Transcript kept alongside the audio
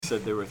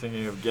said they were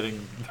thinking of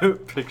getting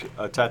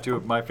a tattoo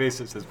of my face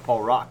that says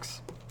Paul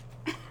Rocks.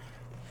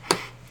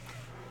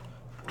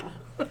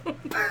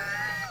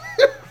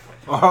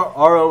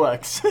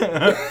 ROX.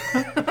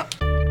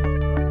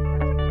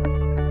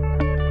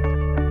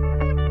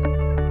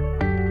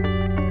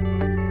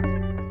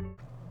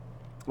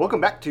 Welcome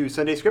back to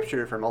Sunday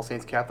Scripture from All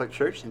Saints Catholic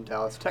Church in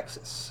Dallas,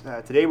 Texas.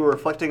 Today we're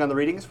reflecting on the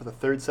readings for the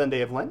third Sunday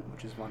of Lent,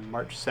 which is on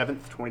March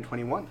 7th,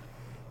 2021.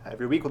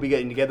 Every week we'll be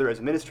getting together as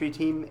a ministry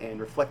team and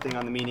reflecting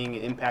on the meaning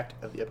and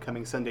impact of the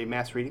upcoming Sunday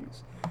Mass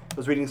readings.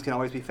 Those readings can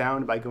always be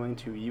found by going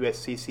to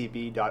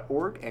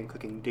usccb.org and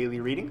clicking Daily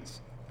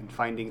Readings and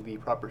finding the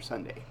proper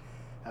Sunday.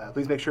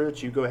 Please make sure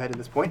that you go ahead at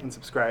this point and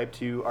subscribe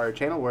to our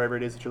channel wherever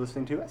it is that you're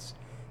listening to us.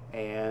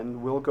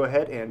 And we'll go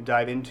ahead and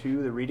dive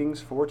into the readings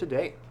for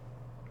today.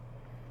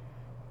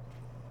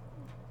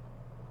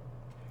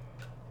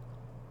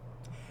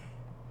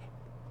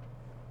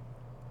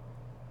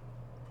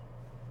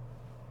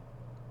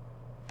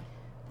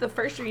 The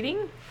first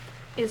reading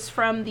is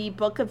from the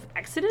book of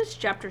Exodus,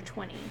 chapter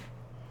 20.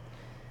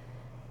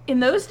 In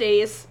those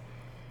days,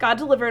 God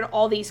delivered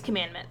all these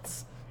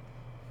commandments.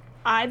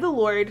 I, the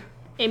Lord,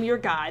 am your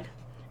God,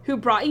 who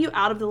brought you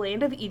out of the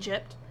land of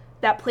Egypt,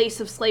 that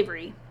place of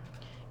slavery.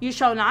 You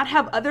shall not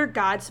have other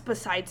gods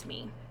besides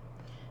me.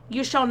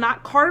 You shall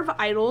not carve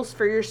idols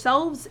for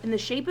yourselves in the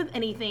shape of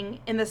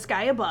anything in the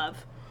sky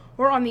above,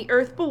 or on the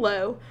earth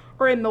below,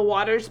 or in the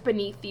waters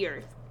beneath the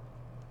earth.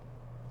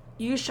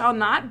 You shall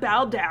not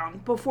bow down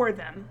before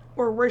them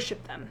or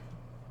worship them.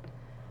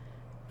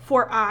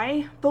 For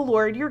I, the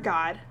Lord your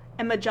God,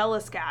 am a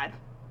jealous God,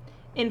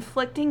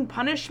 inflicting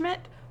punishment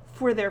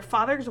for their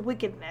fathers'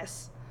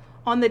 wickedness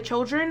on the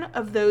children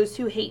of those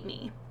who hate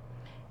me,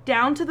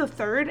 down to the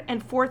third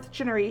and fourth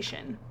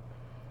generation,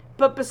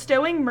 but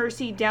bestowing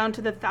mercy down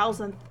to the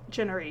 1,000th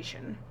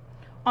generation,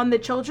 on the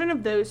children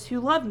of those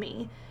who love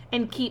me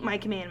and keep my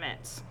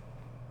commandments.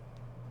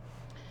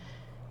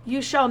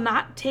 You shall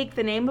not take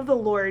the name of the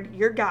Lord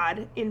your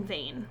God in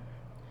vain,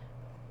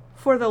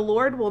 for the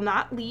Lord will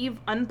not leave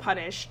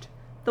unpunished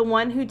the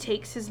one who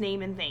takes his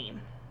name in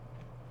vain.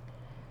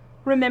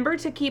 Remember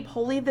to keep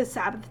holy the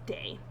Sabbath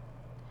day.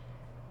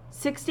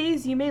 6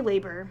 days you may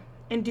labor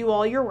and do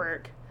all your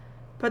work,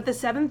 but the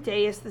seventh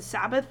day is the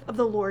Sabbath of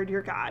the Lord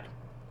your God.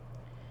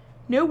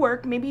 No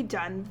work may be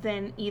done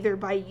then either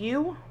by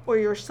you or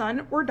your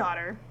son or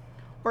daughter,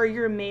 or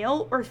your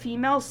male or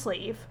female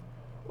slave,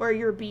 or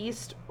your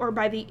beast, or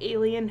by the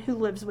alien who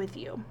lives with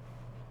you.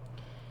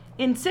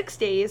 In 6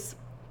 days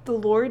the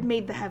Lord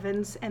made the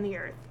heavens and the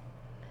earth,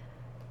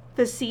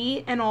 the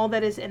sea and all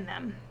that is in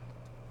them.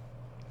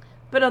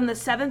 But on the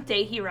seventh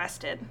day he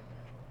rested.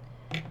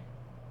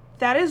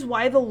 That is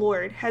why the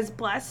Lord has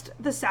blessed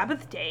the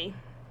Sabbath day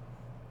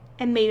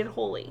and made it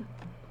holy.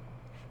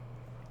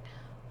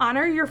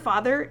 Honor your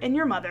father and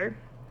your mother,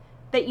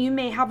 that you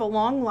may have a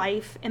long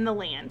life in the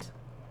land,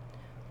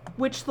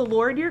 which the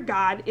Lord your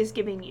God is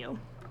giving you.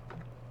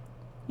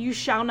 You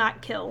shall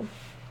not kill.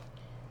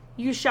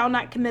 You shall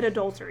not commit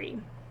adultery.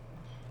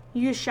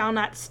 You shall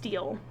not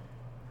steal.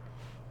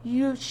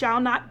 You shall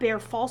not bear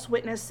false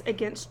witness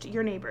against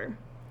your neighbor.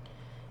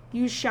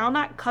 You shall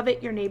not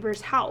covet your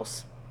neighbor's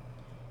house.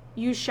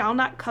 You shall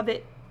not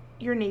covet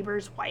your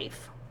neighbor's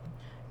wife,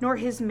 nor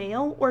his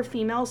male or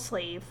female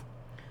slave,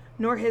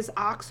 nor his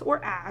ox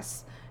or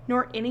ass,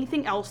 nor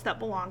anything else that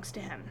belongs to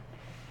him.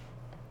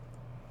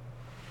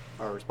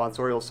 Our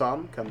responsorial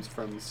psalm comes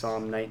from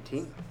Psalm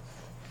 19.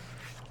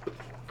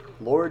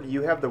 Lord,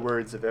 you have the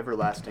words of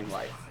everlasting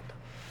life.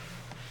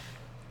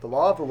 The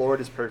law of the Lord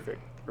is perfect,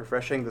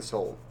 refreshing the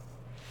soul.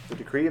 The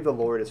decree of the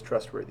Lord is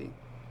trustworthy,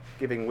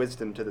 giving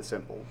wisdom to the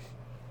simple.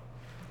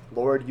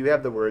 Lord, you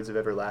have the words of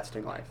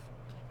everlasting life.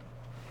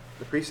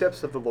 The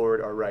precepts of the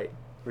Lord are right,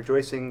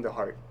 rejoicing the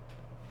heart.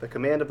 The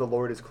command of the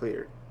Lord is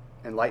clear,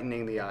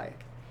 enlightening the eye.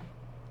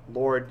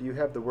 Lord, you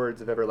have the words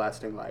of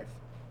everlasting life.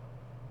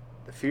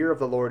 The fear of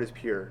the Lord is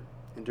pure,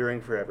 enduring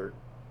forever.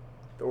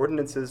 The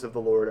ordinances of the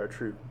Lord are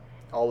true,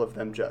 all of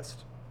them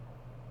just.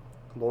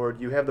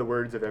 Lord, you have the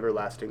words of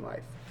everlasting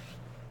life.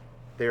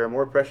 They are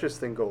more precious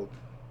than gold,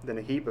 than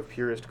a heap of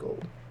purest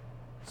gold,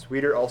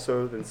 sweeter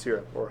also than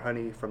syrup or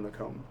honey from the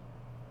comb.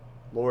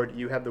 Lord,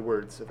 you have the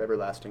words of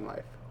everlasting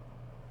life.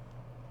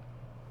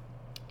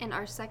 And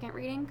our second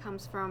reading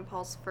comes from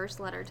Paul's first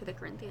letter to the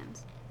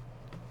Corinthians.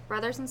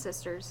 Brothers and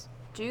sisters,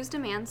 Jews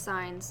demand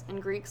signs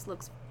and Greeks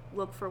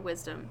look for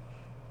wisdom,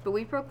 but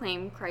we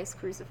proclaim Christ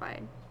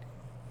crucified,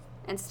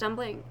 and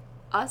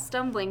a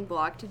stumbling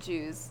block to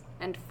Jews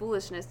and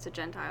foolishness to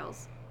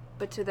Gentiles.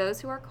 But to those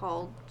who are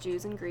called,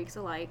 Jews and Greeks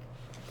alike,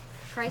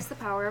 Christ the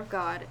power of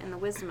God and the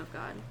wisdom of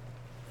God.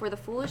 For the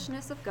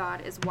foolishness of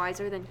God is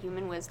wiser than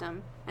human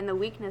wisdom, and the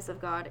weakness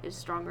of God is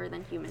stronger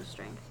than human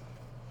strength.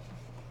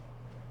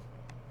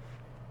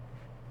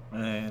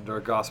 And our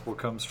gospel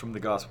comes from the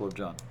Gospel of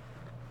John.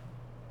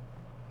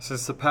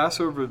 Since the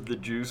Passover of the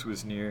Jews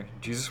was near,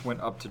 Jesus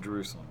went up to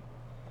Jerusalem.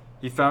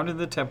 He found in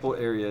the temple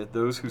area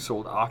those who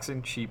sold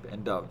oxen, sheep,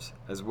 and doves,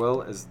 as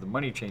well as the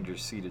money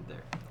changers seated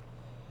there.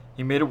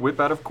 He made a whip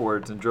out of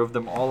cords and drove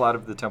them all out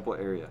of the temple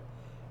area.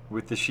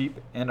 with the sheep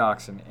and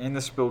oxen and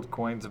the spilled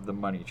coins of the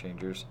money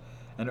changers,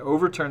 and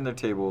overturned their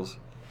tables.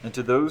 And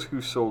to those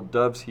who sold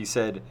doves he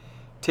said,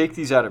 "Take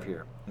these out of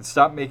here, and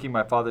stop making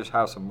my Father's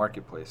house a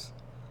marketplace."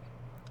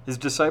 His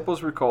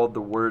disciples recalled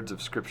the words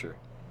of Scripture,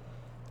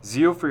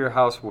 "Zeal for your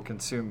house will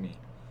consume me."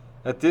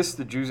 At this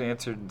the Jews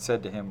answered and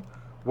said to him,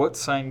 "What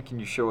sign can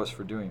you show us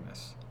for doing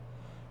this?"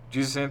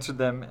 Jesus answered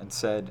them and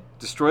said,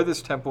 "Destroy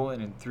this temple,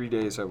 and in 3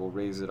 days I will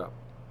raise it up."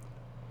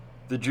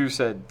 The Jews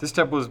said, "This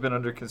temple has been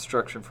under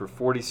construction for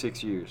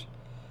 46 years,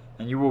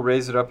 and you will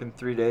raise it up in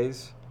 3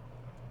 days?"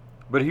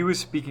 But he was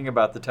speaking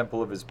about the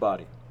temple of his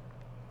body.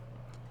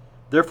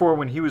 Therefore,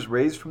 when he was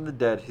raised from the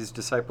dead, his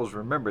disciples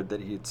remembered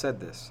that he had said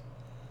this,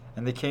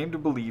 and they came to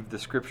believe the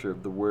scripture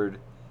of the word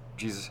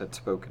Jesus had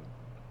spoken.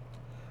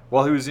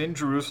 While he was in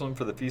Jerusalem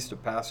for the feast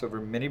of Passover,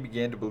 many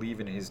began to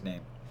believe in his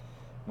name,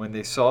 when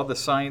they saw the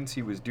signs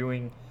he was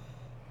doing.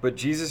 But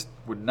Jesus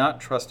would not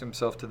trust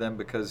himself to them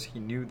because he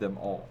knew them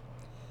all,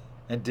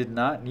 and did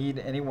not need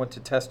anyone to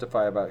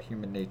testify about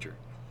human nature.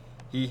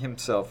 He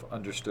himself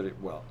understood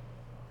it well.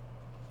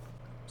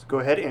 So go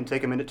ahead and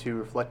take a minute to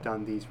reflect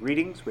on these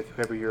readings with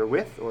whoever you're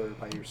with or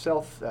by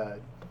yourself.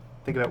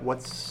 Think about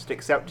what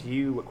sticks out to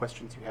you, what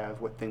questions you have,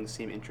 what things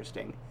seem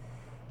interesting,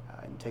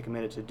 and take a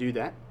minute to do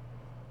that.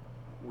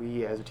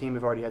 We as a team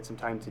have already had some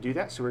time to do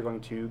that, so we're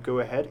going to go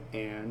ahead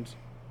and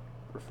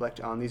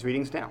reflect on these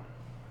readings now.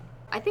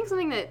 I think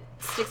something that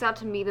sticks out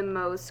to me the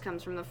most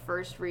comes from the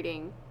first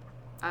reading.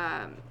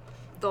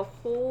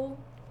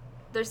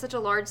 There's such a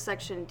large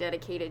section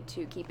dedicated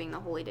to keeping the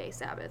holy day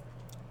Sabbath,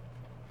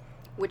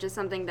 which is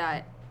something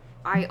that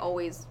I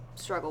always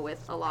struggle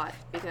with a lot,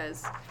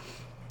 because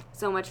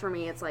so much for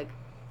me it's like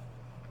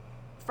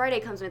Friday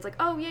comes and it's like,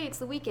 oh yay, it's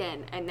the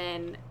weekend. And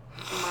then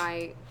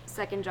my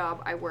second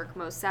job, I work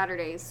most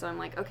Saturdays, so I'm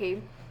like,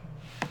 okay,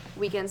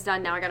 weekend's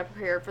done, now I gotta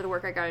prepare for the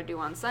work I gotta do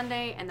on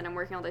Sunday, and then I'm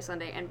working all day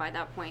Sunday, and by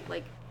that point,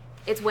 like,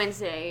 it's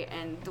Wednesday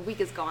and the week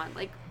is gone.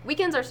 Like,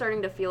 weekends are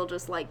starting to feel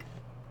just like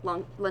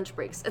lunch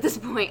breaks at this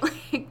point.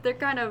 Like, they're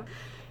kind of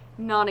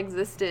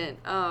non-existent.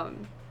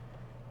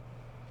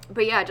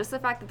 But yeah, just the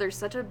fact that there's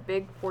such a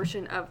big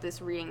portion of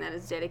this reading that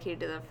is dedicated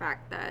to the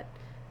fact that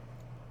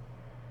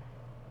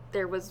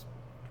there was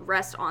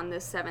rest on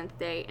this seventh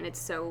day, and it's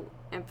so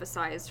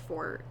emphasized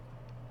for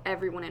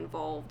everyone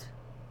involved.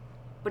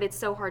 But it's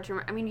so hard to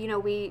remember. I mean, you know,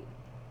 we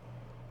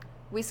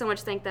so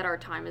much think that our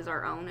time is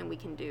our own and we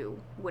can do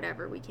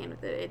whatever we can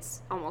with it.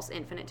 It's almost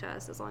infinite to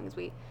us as long as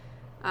we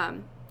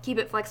keep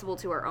it flexible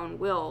to our own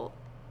will.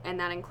 And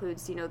that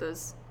includes, you know,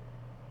 those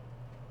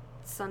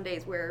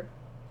Sundays where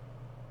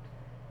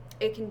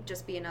it can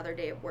just be another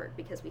day at work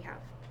because we have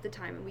the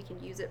time and we can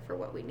use it for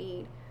what we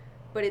need.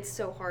 But it's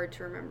so hard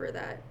to remember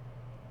that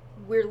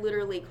we're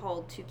literally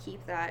called to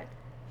keep that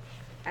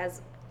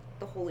as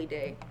the holy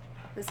day,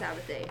 the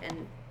Sabbath day.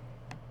 And,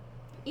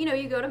 you know,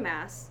 you go to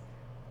Mass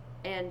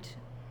and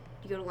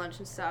you go to lunch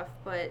and stuff,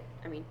 but,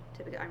 I mean,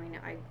 typically,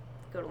 I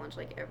go to lunch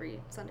like every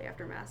Sunday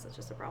after Mass. That's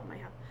just a problem I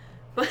have.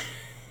 But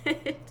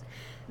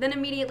then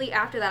immediately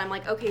after that, I'm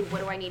like, okay,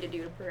 what do I need to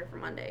do to prepare for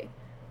Monday?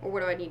 Or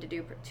what do I need to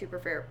do to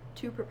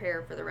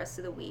prepare for the rest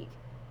of the week?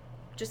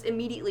 Just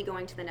immediately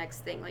going to the next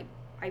thing. Like,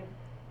 I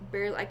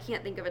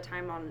can't think of a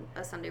time on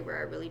a Sunday where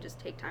I really just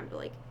take time to,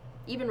 like,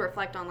 even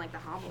reflect on, like, the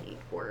homily,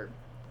 or,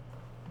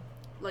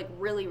 like,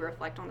 really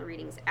reflect on the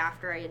readings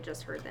after I had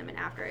just heard them and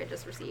after I had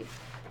just received,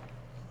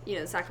 you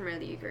know, the sacrament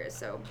of the Eucharist.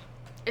 So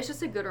it's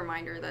just a good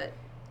reminder that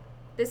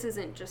this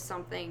isn't just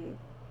something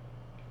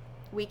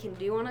we can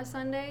do on a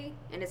Sunday,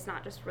 and it's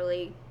not just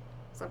really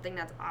something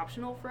that's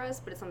optional for us,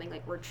 but it's something,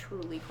 like, we're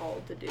truly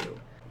called to do.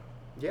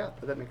 Yeah,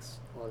 that makes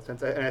a lot of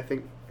sense. And I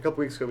think a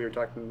couple weeks ago we were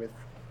talking with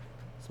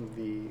some of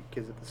the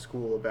kids at the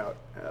school about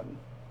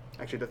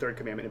actually the third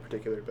commandment in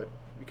particular, but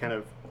we kind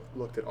of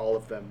looked at all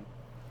of them.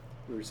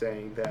 We were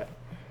saying that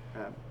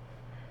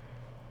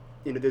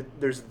you know,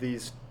 there's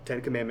these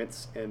 10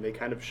 commandments, and they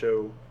kind of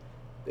show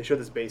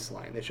this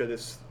baseline. They show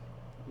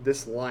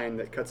this line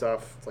that cuts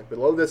off. It's like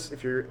below this,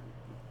 if you're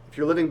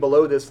living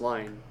below this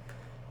line,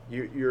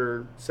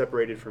 you're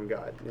separated from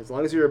God. As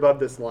long as you're above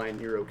this line,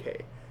 you're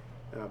okay.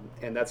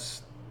 And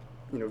that's,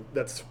 you know,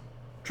 that's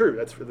true.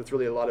 That's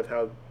really a lot of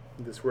how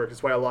this works.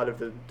 It's why a lot of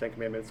the 10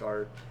 commandments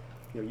are,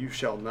 you know, you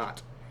shall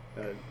not.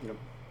 You know,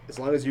 as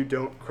long as you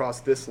don't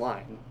cross this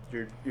line,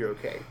 you're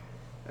okay.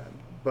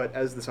 But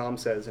as the Psalm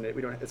says, and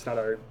it's not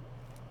our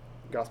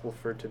gospel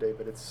for today,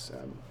 but it's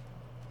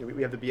you know,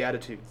 we have the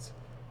Beatitudes,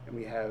 and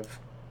we have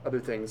other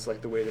things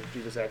like the way that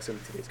Jesus acts in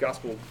today's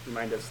gospel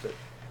remind us that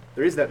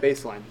there is that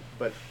baseline,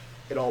 but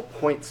it all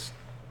points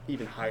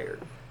even higher.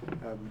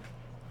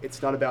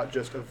 It's not about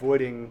just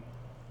avoiding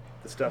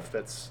the stuff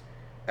that's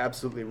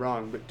absolutely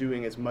wrong, but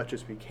doing as much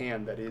as we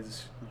can that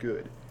is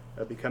good,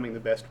 becoming the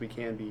best we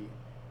can be,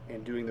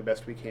 and doing the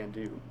best we can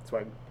do. That's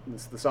why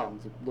this is the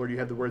Psalms. Lord, you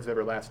have the words of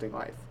everlasting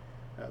life,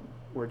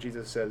 where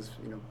Jesus says,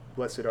 you know,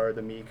 blessed are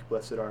the meek,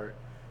 blessed are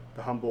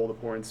the humble, the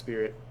poor in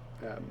spirit,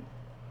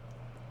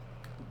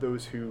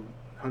 those who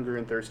hunger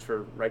and thirst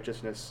for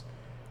righteousness.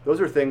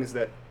 Those are things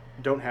that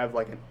don't have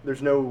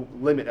there's no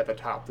limit at the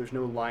top. There's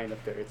no line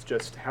up there. It's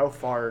just how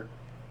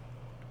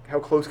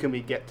close can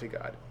we get to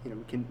God?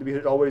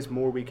 There's always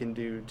more we can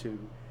do to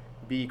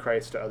be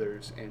Christ to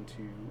others and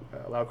to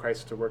allow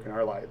Christ to work in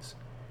our lives.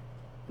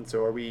 And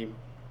so are we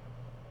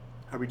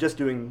just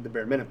doing the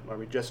bare minimum? Are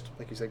we just,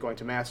 like you said, going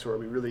to Mass, or are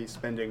we really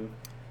spending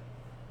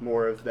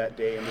more of that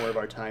day and more of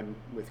our time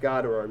with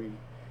God? Or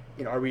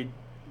are we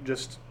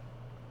just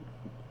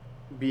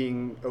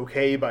being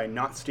okay by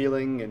not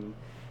stealing and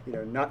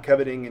not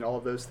coveting and all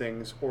of those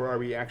things? Or are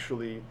we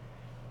actually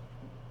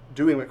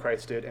doing what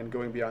Christ did and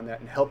going beyond that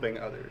and helping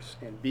others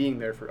and being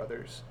there for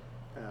others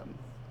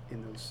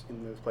in those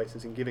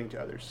places and giving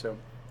to others? So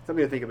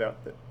something to think about,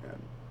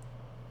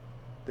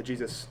 that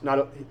Jesus,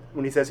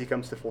 when he says he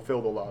comes to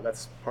fulfill the law,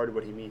 that's part of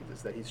what he means,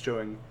 is that he's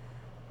showing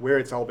where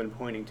it's all been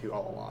pointing to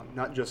all along,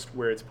 not just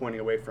where it's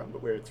pointing away from,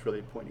 but where it's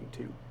really pointing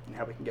to and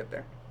how we can get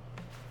there.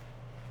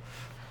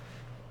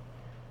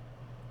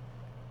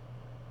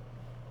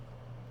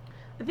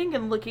 I think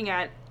in looking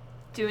at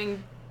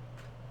doing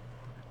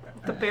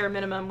the bare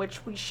minimum,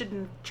 which we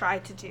shouldn't try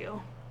to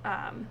do,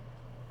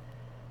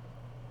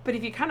 but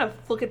if you kind of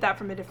look at that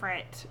from a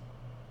different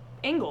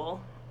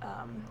angle,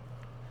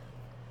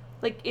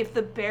 if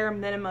the bare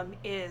minimum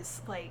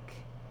is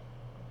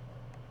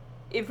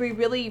if we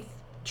really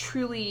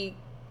truly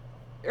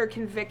are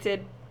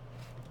convicted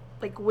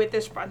with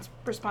this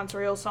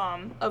responsorial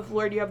psalm of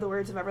Lord, you have the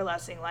words of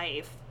everlasting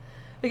life,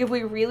 if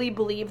we really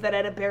believe that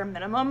at a bare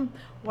minimum,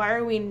 why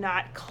are we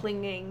not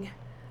clinging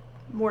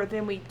more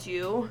than we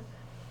do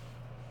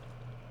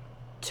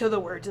to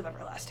the words of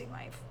everlasting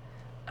life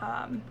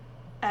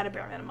at a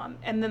bare minimum,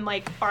 and then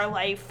our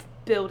life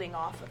building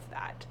off of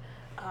that?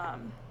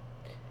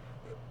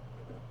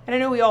 And I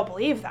know we all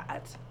believe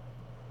that,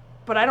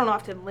 but I don't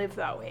often live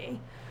that way.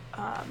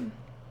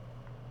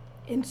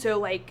 And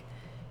so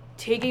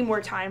taking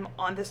more time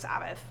on the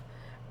Sabbath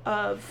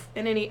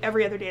and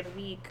every other day of the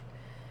week,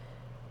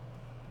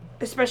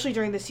 especially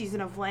during the season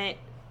of Lent,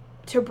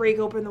 to break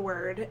open the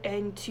Word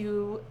and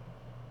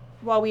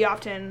while we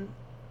often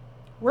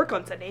work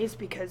on Sundays,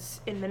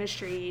 because in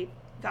ministry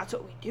that's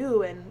what we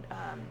do, and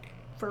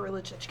for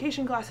religious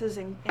education classes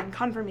and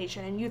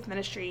confirmation and youth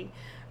ministry,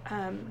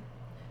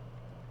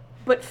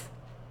 but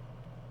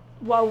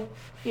while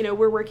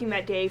we're working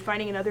that day,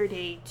 finding another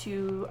day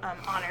to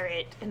honor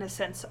it in a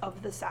sense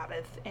of the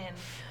Sabbath, and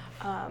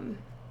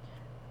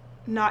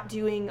not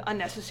doing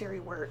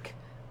unnecessary work,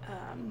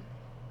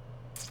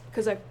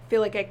 because I feel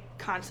like I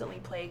constantly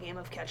play a game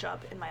of catch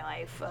up in my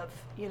life of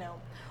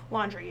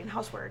laundry and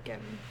housework,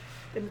 and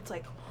it's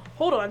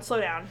hold on, slow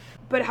down.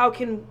 But how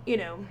can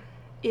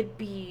it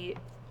be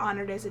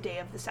honored as a day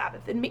of the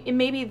Sabbath? And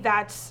maybe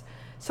that's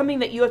something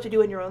that you have to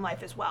do in your own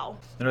life as well.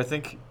 And I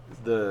think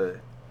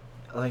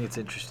it's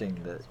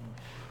interesting that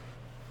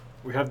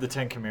we have the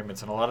Ten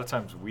Commandments, and a lot of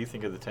times we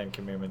think of the Ten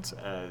Commandments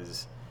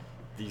as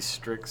these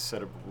strict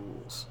set of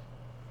rules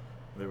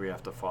that we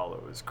have to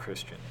follow as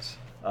Christians.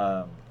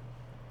 And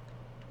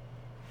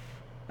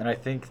I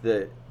think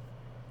that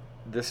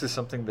this is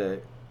something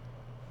that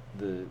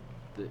the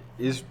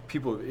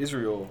people of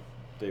Israel,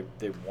 they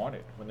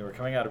wanted. When they were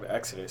coming out of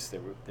Exodus,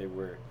 when they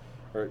were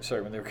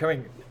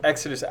coming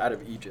Exodus out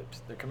of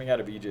Egypt, they're coming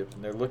out of Egypt,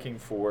 and they're looking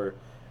for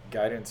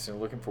guidance, and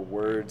looking for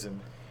words, and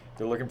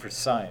they're looking for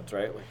signs,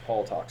 right? Like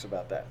Paul talks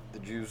about that. The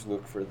Jews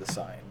look for the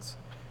signs.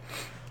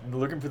 And they're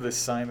looking for this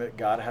sign that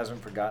God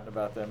hasn't forgotten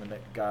about them, and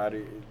that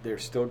they're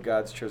still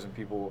God's chosen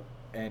people.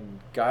 And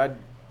God,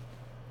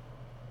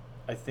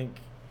 I think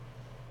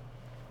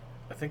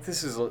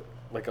this is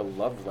like a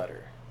love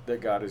letter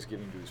that God is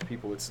giving to his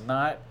people. It's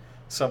not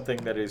something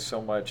that is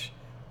so much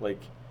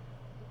like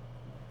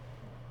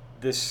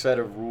this set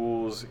of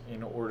rules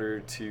in order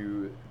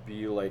to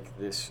be like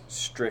this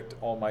strict,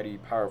 almighty,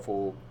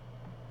 powerful,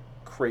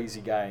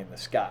 crazy guy in the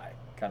sky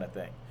kind of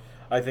thing.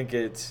 I think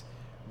it's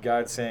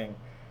God saying,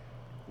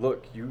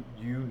 look, you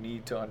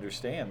need to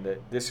understand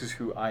that this is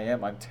who I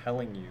am. I'm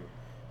telling you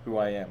who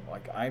I am.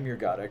 I'm your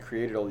God. I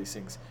created all these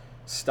things.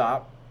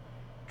 Stop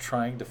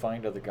trying to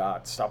find other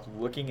gods. Stop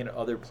looking in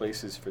other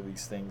places for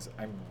these things.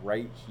 I'm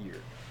right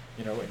here.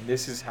 And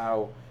this is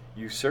how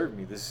you serve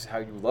me. This is how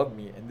you love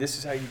me. And this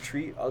is how you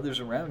treat others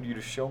around you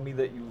to show me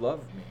that you love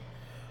me.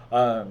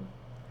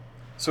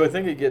 So I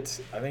think it gets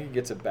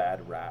a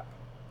bad rap.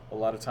 A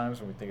lot of times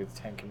when we think of the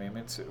Ten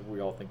Commandments, we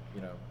all think,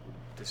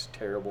 this is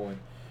terrible.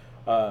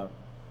 And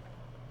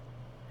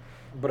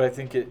but I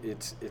think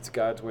it's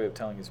God's way of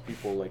telling his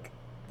people,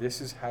 this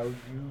is how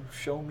you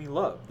show me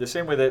love. The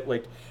same way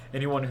that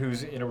anyone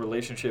who's in a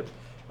relationship,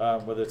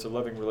 whether it's a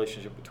loving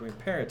relationship between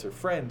parents or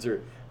friends,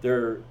 or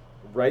there are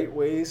right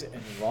ways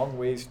and wrong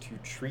ways to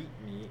treat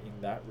me in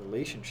that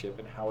relationship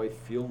and how I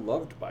feel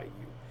loved by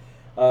you.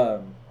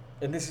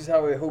 And this is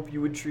how I hope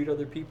you would treat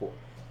other people.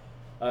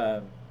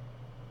 So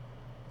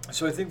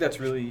I think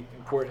that's really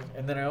important.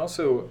 And then I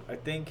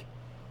think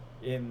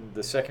in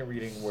the second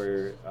reading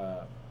where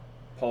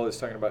Paul is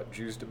talking about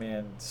Jews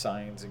demand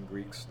signs and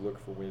Greeks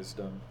look for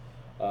wisdom,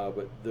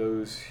 but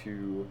those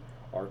who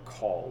are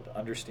called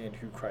understand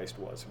who Christ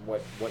was and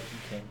what he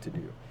came to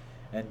do.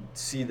 and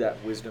see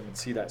that wisdom and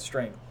see that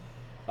strength.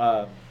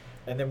 And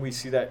then we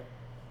see that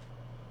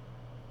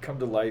come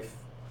to life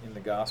in the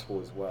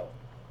gospel as well.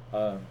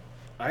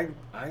 I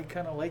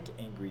kind of like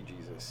angry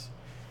Jesus.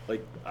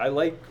 Like, I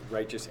like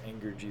righteous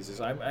anger Jesus.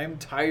 I'm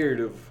tired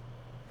of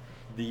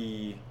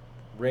the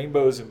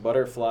rainbows and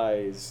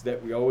butterflies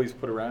that we always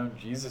put around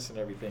Jesus and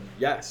everything.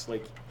 Yes,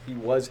 like, he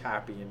was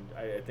happy, and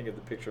I think of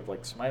the picture of,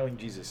 like, smiling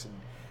Jesus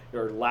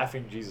or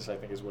laughing Jesus, I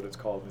think is what it's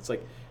called. It's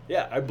like,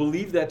 yeah, I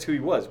believe that's who he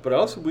was, but I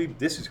also believe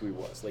this is who he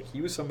was. Like,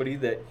 he was somebody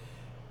that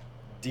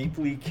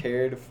deeply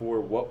cared for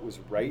what was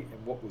right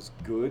and what was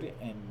good,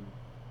 and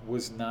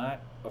was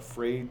not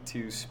afraid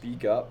to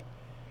speak up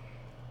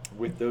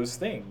with those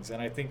things.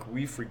 And I think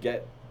we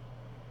forget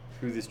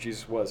who this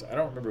Jesus was. I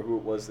don't remember who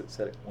it was that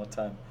said it one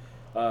time.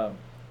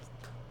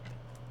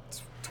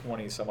 It's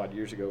 20 some odd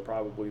years ago,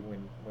 probably,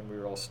 when we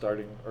were all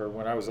starting, or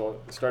when I was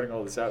starting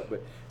all this out.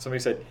 But somebody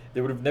said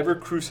they would have never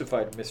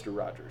crucified Mr.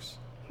 Rogers.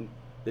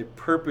 They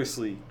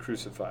purposely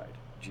crucified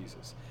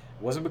Jesus.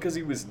 It wasn't because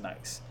he was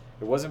nice.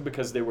 It wasn't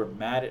because they were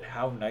mad at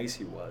how nice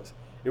he was.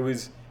 It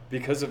was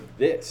because of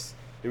this.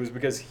 It was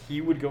because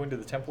he would go into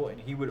the temple and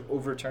he would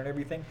overturn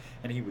everything,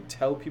 and he would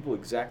tell people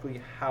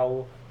exactly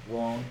how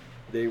wrong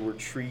they were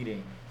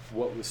treating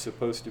what was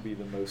supposed to be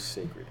the most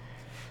sacred.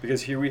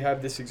 Because here we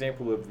have this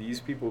example of these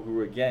people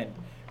who, again,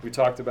 we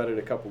talked about it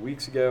a couple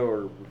weeks ago,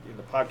 or in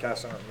the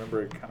podcast, I don't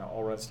remember, it kind of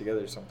all runs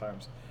together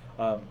sometimes.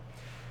 But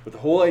the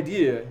whole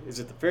idea is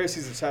that the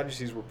Pharisees and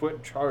Sadducees were put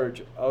in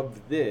charge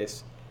of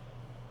this,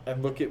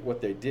 and look at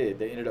what they did.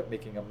 They ended up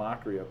making a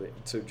mockery of it.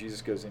 And so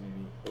Jesus goes in and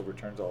he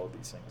overturns all of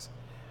these things.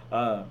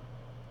 And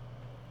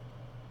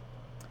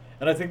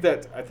I think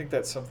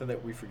that's something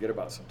that we forget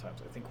about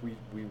sometimes. I think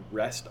we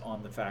rest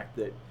on the fact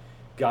that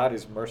God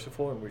is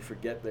merciful, and we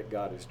forget that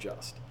God is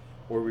just.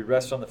 Or we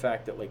rest on the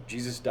fact that, like,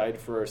 Jesus died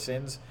for our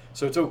sins,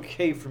 so it's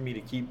okay for me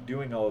to keep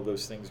doing all of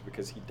those things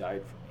because he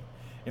died for me.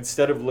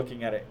 Instead of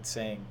looking at it and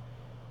saying,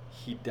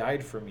 he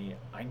died for me,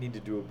 I need to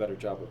do a better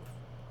job of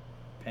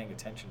paying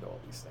attention to all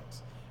these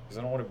things. Because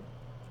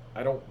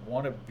I don't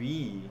want to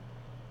be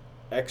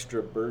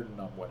extra burden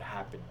on what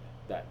happened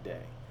that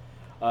day.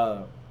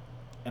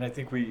 And I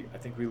think we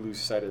lose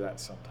sight of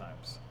that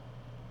sometimes.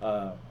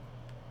 And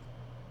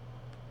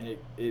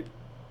it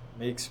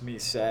makes me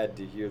sad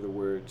to hear the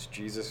words,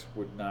 Jesus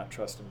would not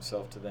trust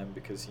himself to them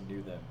because he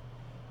knew them,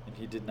 and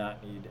he did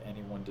not need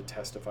anyone to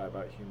testify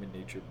about human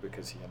nature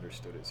because he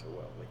understood it so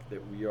well. Like,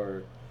 that we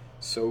are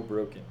so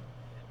broken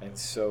and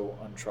so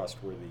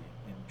untrustworthy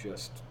and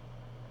just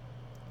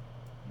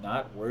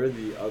not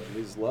worthy of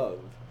his love,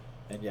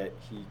 and yet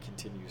he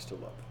continues to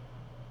love.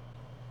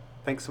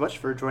 Thanks so much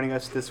for joining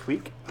us this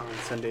week on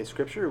Sunday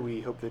Scripture.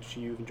 We hope that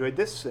you've enjoyed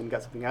this and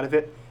got something out of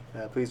it.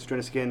 Please join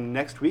us again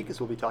next week, as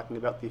we'll be talking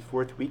about the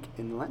fourth week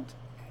in Lent.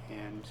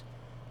 And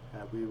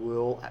we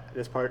will,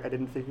 this part I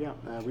didn't figure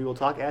out, we will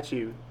talk at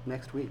you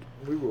next week.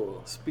 We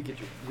will speak at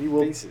your We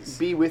will faces.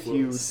 be with We'll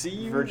you see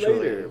you virtually.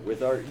 later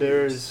with our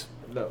ears.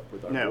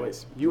 With our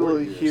voice. You Your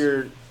will ears.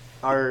 hear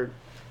our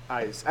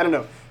eyes. I don't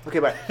know. Okay,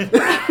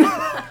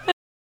 bye.